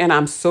underfoot, and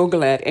I'm so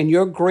glad. And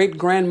your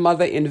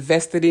great-grandmother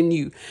invested in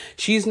you.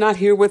 She's not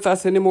here with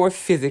us anymore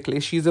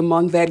physically. She's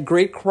among that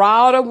great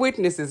crowd of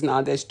witnesses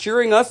now that's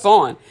cheering us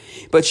on.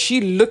 But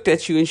she looked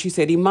at you and she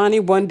said,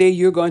 Imani, one day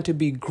you're going to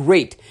be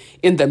great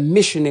in the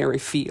missionary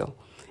field.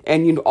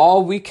 And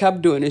all we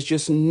kept doing is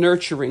just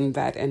nurturing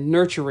that. And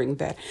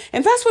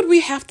that's what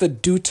we have to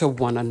do to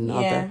one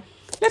another. Yeah.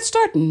 Let's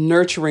start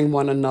nurturing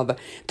one another.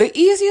 The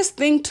easiest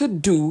thing to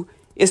do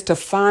is to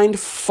find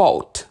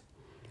fault.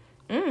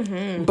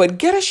 But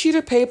get a sheet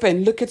of paper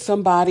and look at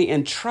somebody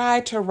and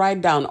try to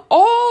write down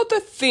all the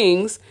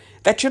things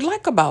that you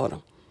like about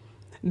them,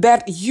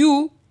 that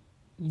you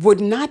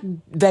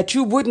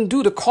wouldn't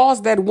do to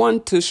cause that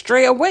one to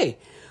stray away.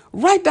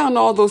 Write down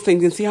all those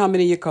things and see how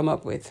many you come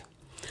up with.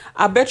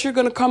 I bet you're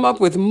going to come up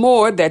with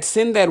more that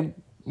send that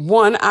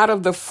one out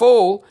of the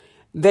fold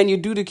than you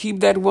do to keep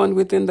that one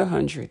within the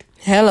 100.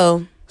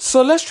 Hello.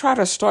 So let's try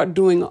to start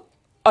doing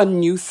a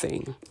new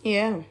thing.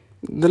 Yeah.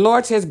 The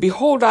Lord says,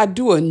 behold, I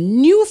do a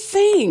new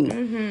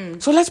thing.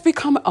 So let's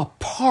become a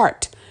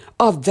part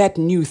of that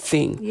new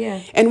thing.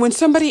 Yeah. And when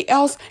somebody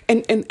else,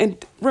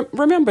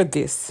 remember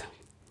this,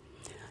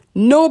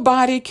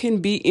 nobody can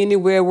be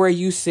anywhere where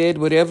you said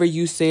whatever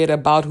you said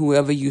about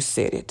whoever you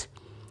said it.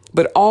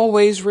 But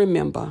always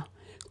remember,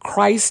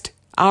 Christ,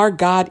 our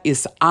God,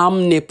 is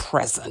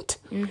omnipresent.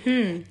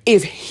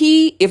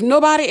 If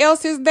nobody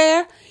else is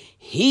there,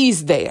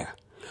 he's there.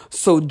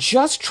 So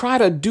just try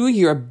to do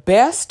your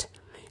best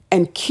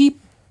and keep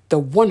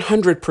the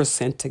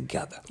 100%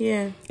 together.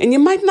 Yeah. And you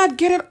might not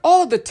get it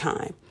all the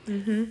time,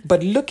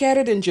 but look at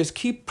it and just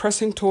keep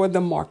pressing toward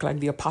the mark,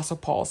 like the Apostle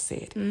Paul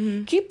said.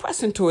 Keep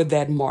pressing toward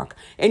that mark,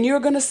 and you're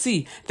going to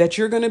see that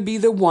you're going to be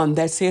the one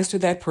that says to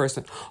that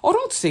person, oh,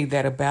 don't say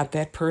that about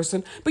that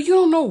person, but you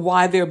don't know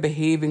why they're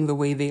behaving the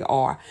way they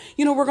are.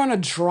 You know, we're going to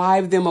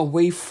drive them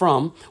away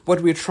from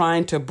what we're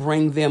trying to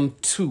bring them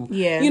to.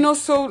 Yeah. You know,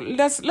 so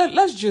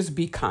let's just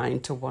be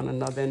kind to one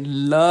another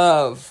and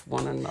love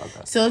one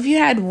another. So if you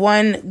had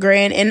one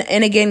grand,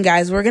 and again,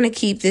 guys, we're going to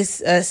keep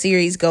this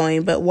series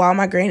going, but while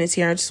my grand is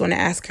here, I just want to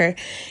ask her,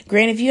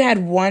 Grant, if you had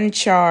one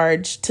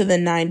charge to the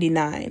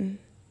 99,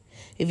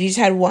 if you just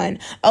had one.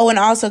 Oh, and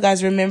also,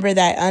 guys, remember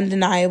that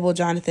Undeniable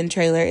Jonathan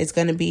trailer is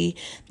going to be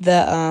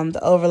the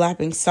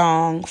overlapping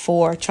song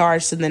for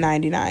Charge to the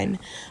 99.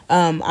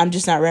 I'm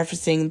just not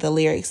referencing the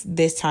lyrics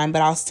this time,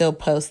 but I'll still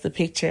post the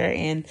picture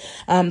and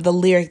the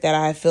lyric that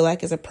I feel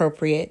like is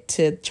appropriate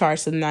to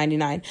Charge to the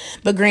 99.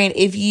 But Grant,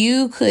 if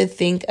you could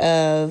think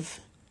of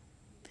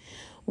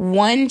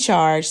one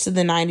charge to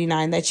the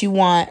 99 that you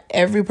want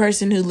every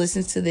person who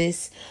listens to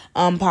this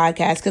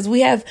podcast, because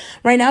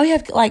right now we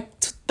have like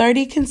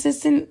 30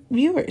 consistent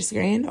viewers,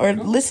 Grant, or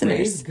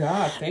listeners. Praise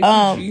God.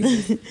 Thank you,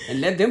 Jesus.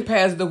 And let them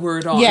pass the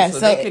word on so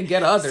they can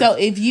get others. So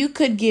if you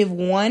could give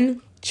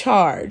one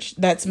charge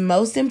that's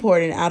most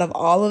important out of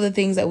all of the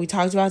things that we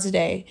talked about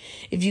today,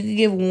 if you could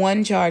give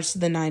one charge to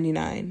the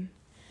 99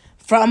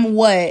 from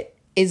what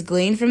is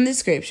gleaned from the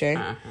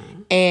scripture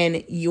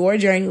and your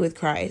journey with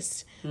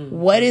Christ,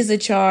 what is a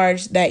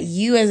charge that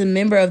you as a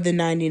member of the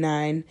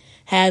 99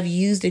 have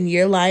used in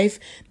your life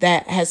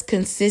that has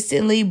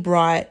consistently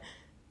brought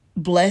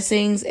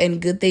blessings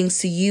and good things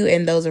to you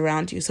and those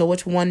around you? So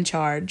which one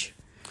charge?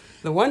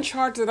 The one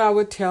charge that I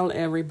would tell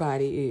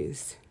everybody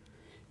is,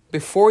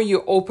 before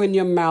you open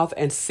your mouth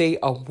and say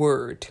a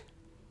word,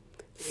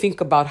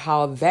 think about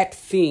how that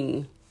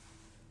thing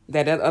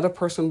that other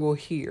person will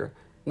hear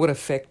would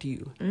affect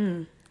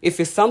you. If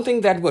it's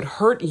something that would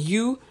hurt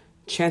you,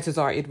 chances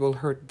are it will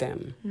hurt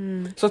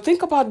them. So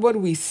think about what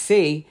we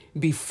say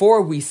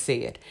before we say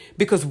it,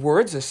 because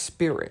words are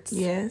spirits.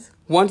 Yes.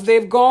 Once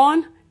they've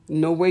gone,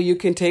 no way you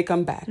can take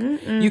them back.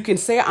 You can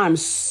say, I'm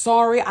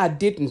sorry, I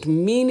didn't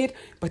mean it,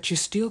 but you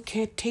still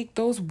can't take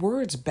those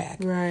words back.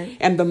 Right.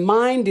 And the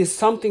mind is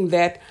something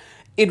that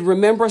it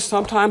remembers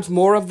sometimes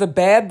more of the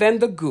bad than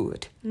the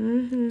good.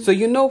 So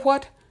you know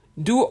what?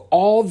 Do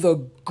all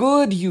the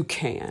good you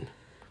can.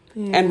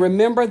 Yeah. And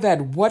remember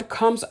that what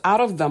comes out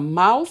of the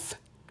mouth,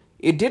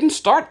 it didn't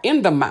start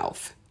in the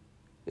mouth.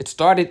 It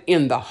started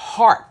in the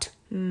heart.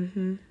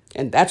 And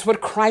that's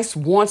what Christ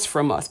wants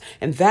from us.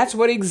 And that's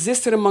what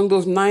existed among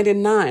those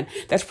 99.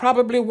 That's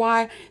probably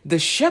why the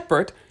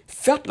shepherd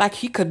felt like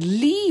he could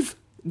leave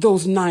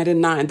those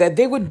 99, that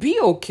they would be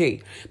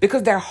okay,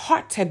 because their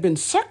hearts had been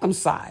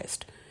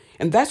circumcised.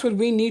 And that's what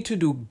we need to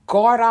do.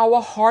 Guard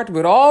our heart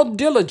with all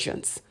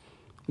diligence,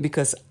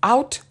 because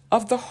out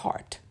of the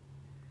heart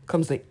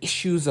comes the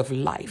issues of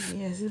life.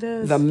 Yes, it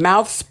does. The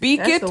mouth speak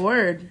That's it, the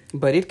word.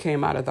 but it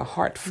came out of the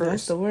heart first.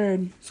 That's the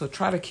word. So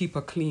try to keep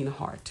a clean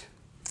heart.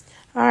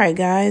 All right,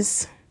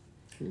 guys.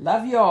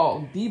 Love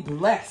y'all. Be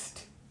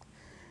blessed.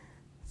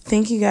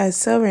 Thank you guys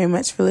so very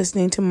much for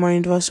listening to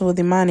Morning Devotion with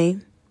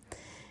Imani.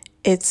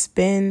 It's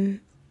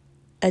been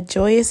a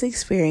joyous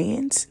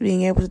experience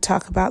being able to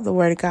talk about the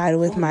Word of God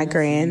with my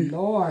grand.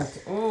 Lord,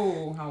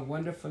 oh, how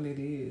wonderful it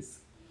is.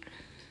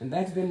 And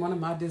that's been one of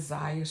my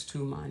desires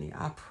too, Mani.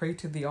 I pray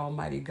to the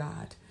Almighty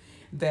God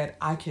that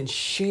I can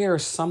share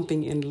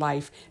something in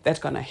life that's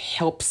going to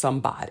help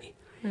somebody.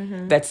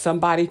 That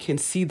somebody can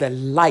see the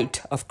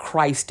light of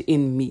Christ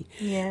in me.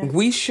 Yeah.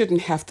 We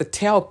shouldn't have to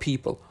tell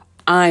people,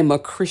 I'm a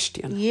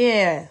Christian.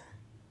 Yeah.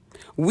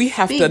 We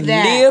have Speak to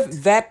that.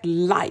 live that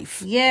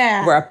life.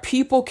 Yeah. Where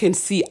people can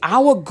see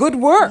our good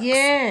works.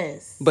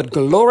 Yes. But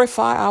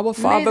glorify our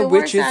Father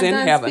which is in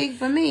heaven. Speak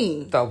for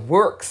me. The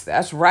works,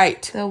 that's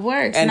right. The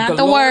works, and not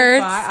the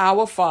words. Glorify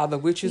our Father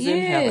which is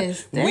in heaven.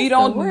 We the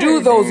don't word, do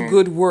those man.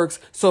 good works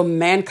so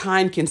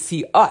mankind can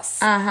see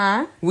us.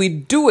 We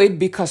do it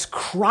because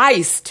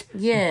Christ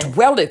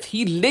dwelleth.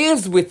 He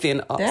lives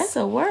within us. That's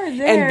a word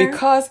there. And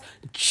because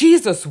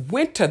Jesus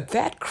went to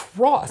that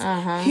cross,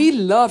 he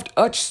loved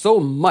us so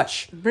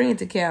much. Bring it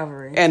to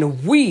Calvary.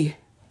 And we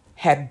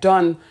had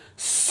done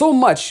so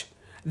much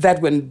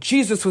that when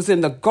Jesus was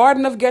in the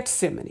Garden of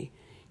Gethsemane,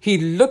 he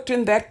looked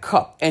in that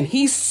cup and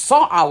he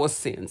saw our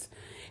sins.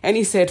 And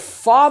he said,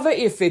 Father,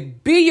 if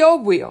it be your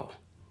will,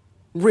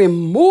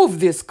 remove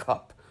this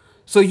cup.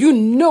 So you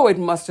know it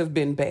must have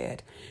been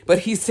bad. But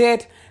he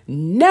said,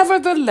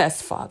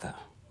 nevertheless, Father,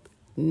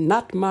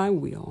 not my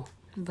will,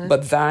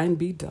 but thine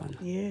be done.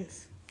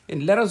 Yes.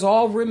 And let us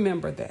all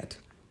remember that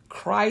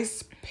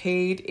Christ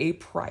paid a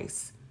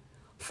price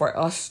for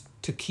us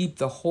to keep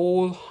the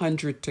whole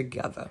 100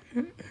 together.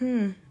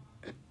 And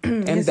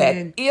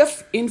that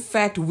if, in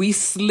fact, we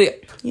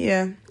slip,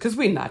 because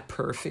we're not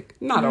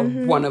perfect, not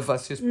one of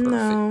us is perfect.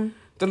 No.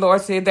 The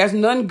Lord said, there's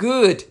none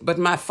good but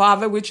my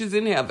Father which is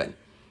in heaven.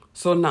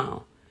 So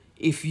now,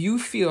 if you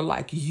feel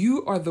like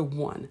you are the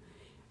one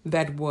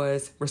that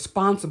was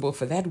responsible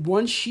for that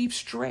one sheep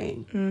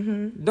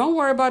straying, don't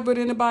worry about what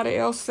anybody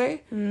else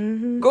say.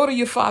 Go to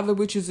your Father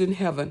which is in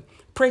heaven.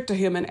 Pray to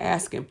him and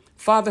ask him,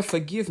 Father,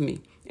 forgive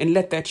me, and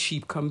let that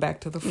sheep come back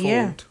to the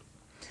fold.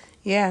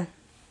 Yeah.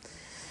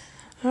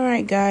 All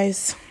right,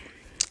 guys.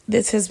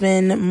 This has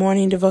been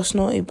Morning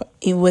Devotional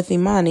with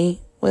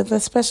Imani with a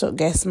special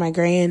guest, my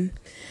grand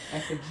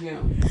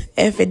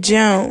Effie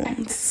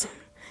Jones.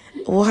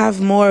 We'll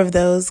have more of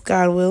those,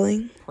 God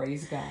willing.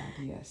 Praise God,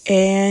 yes.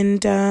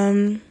 And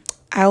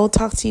I will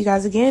talk to you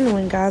guys again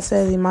when God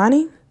says,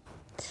 Imani,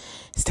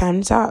 it's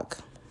time to talk.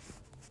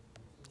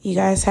 You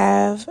guys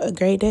have a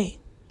great day.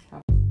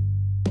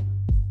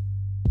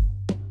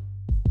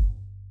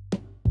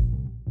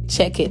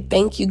 Check it.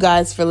 Thank you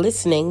guys for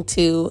listening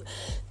to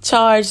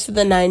Charge to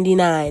the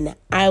 99.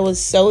 I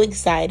was so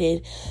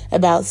excited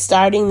about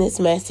starting this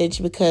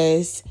message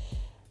because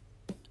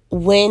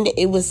when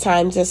it was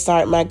time to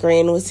start, my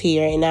grand was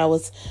here and I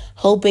was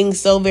hoping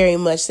so very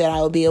much that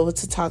I would be able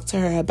to talk to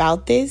her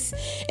about this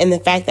and the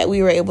fact that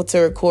we were able to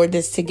record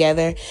this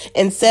together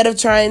instead of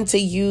trying to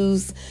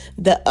use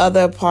the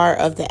other part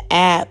of the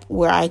app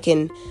where I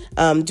can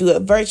do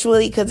it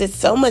virtually, because it's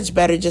so much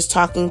better just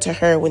talking to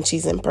her when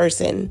she's in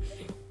person.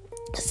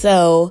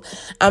 So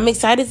I'm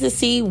excited to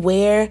see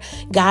where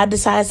God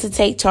decides to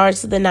take charge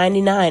to the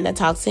 99. I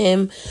talked to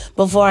him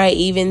before I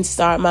even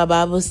start my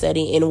Bible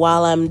study and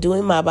while I'm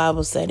doing my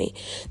Bible study,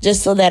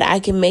 just so that I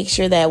can make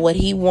sure that what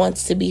he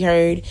wants to be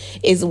heard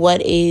is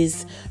what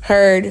is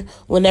heard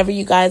whenever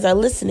you guys are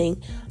listening.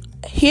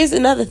 Here's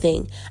another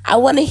thing. I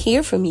want to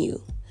hear from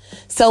you.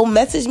 So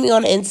message me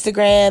on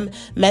Instagram,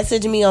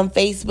 message me on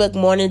Facebook,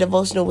 Morning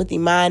Devotional with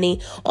Imani.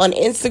 On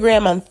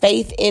Instagram, I'm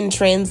Faith in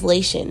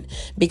Translation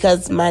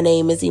because my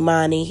name is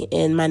Imani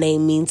and my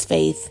name means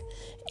faith.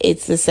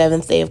 It's the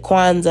 7th day of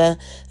Kwanzaa,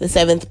 the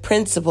 7th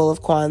principle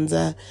of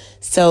Kwanzaa.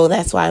 So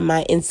that's why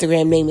my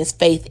Instagram name is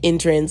Faith in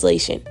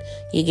Translation.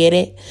 You get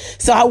it?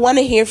 So I want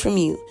to hear from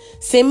you.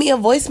 Send me a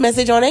voice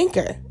message on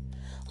Anchor.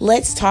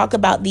 Let's talk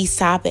about these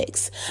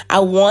topics.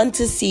 I want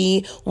to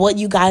see what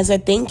you guys are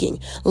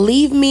thinking.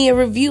 Leave me a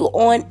review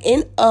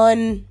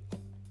on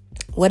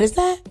what is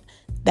that?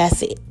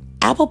 That's it.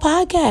 Apple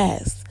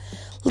Podcasts.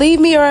 Leave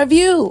me a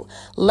review.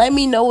 Let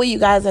me know what you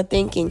guys are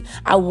thinking.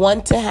 I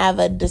want to have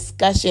a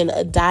discussion,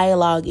 a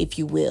dialogue, if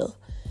you will.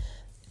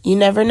 You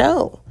never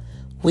know.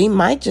 We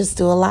might just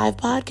do a live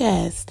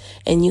podcast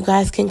and you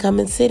guys can come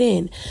and sit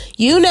in.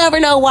 You never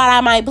know what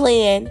I might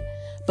plan.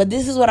 But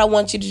this is what I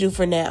want you to do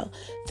for now.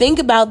 Think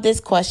about this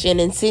question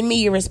and send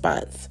me your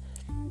response.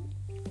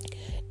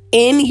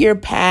 In your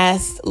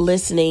past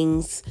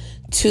listenings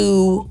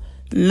to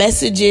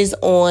messages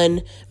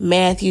on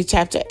Matthew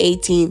chapter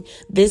 18,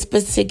 this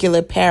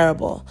particular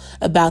parable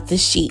about the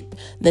sheep,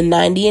 the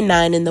 90 and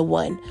 9 and the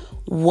 1,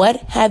 what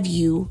have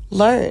you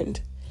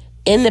learned?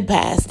 In the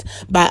past,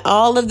 by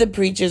all of the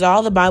preachers,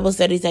 all the Bible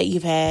studies that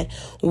you've had,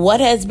 what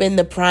has been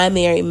the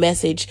primary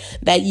message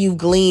that you've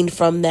gleaned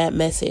from that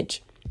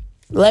message?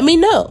 Let me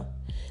know.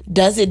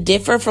 Does it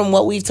differ from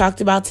what we've talked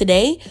about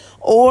today,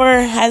 or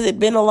has it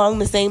been along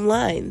the same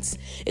lines?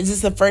 Is this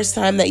the first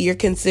time that you're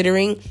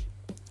considering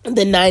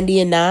the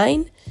 90 and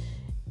 9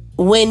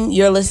 when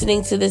you're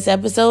listening to this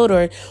episode,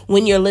 or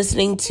when you're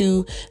listening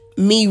to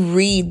me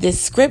read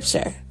this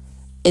scripture?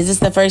 Is this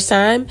the first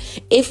time?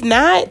 If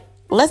not,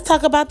 let's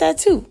talk about that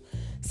too.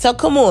 So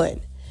come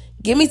on,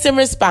 give me some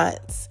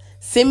response.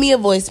 Send me a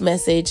voice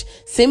message.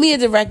 Send me a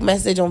direct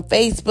message on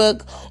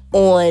Facebook,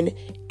 on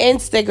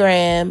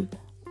Instagram,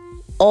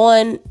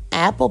 on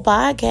Apple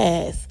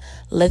Podcasts.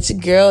 Let your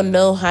girl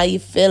know how you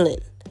feeling.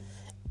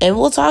 And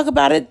we'll talk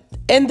about it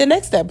in the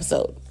next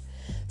episode.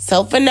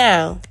 So for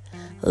now,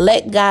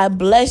 let God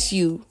bless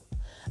you.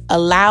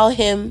 Allow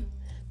him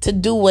to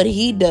do what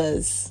he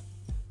does.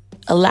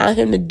 Allow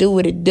him to do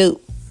what it do.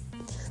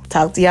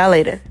 Talk to y'all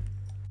later.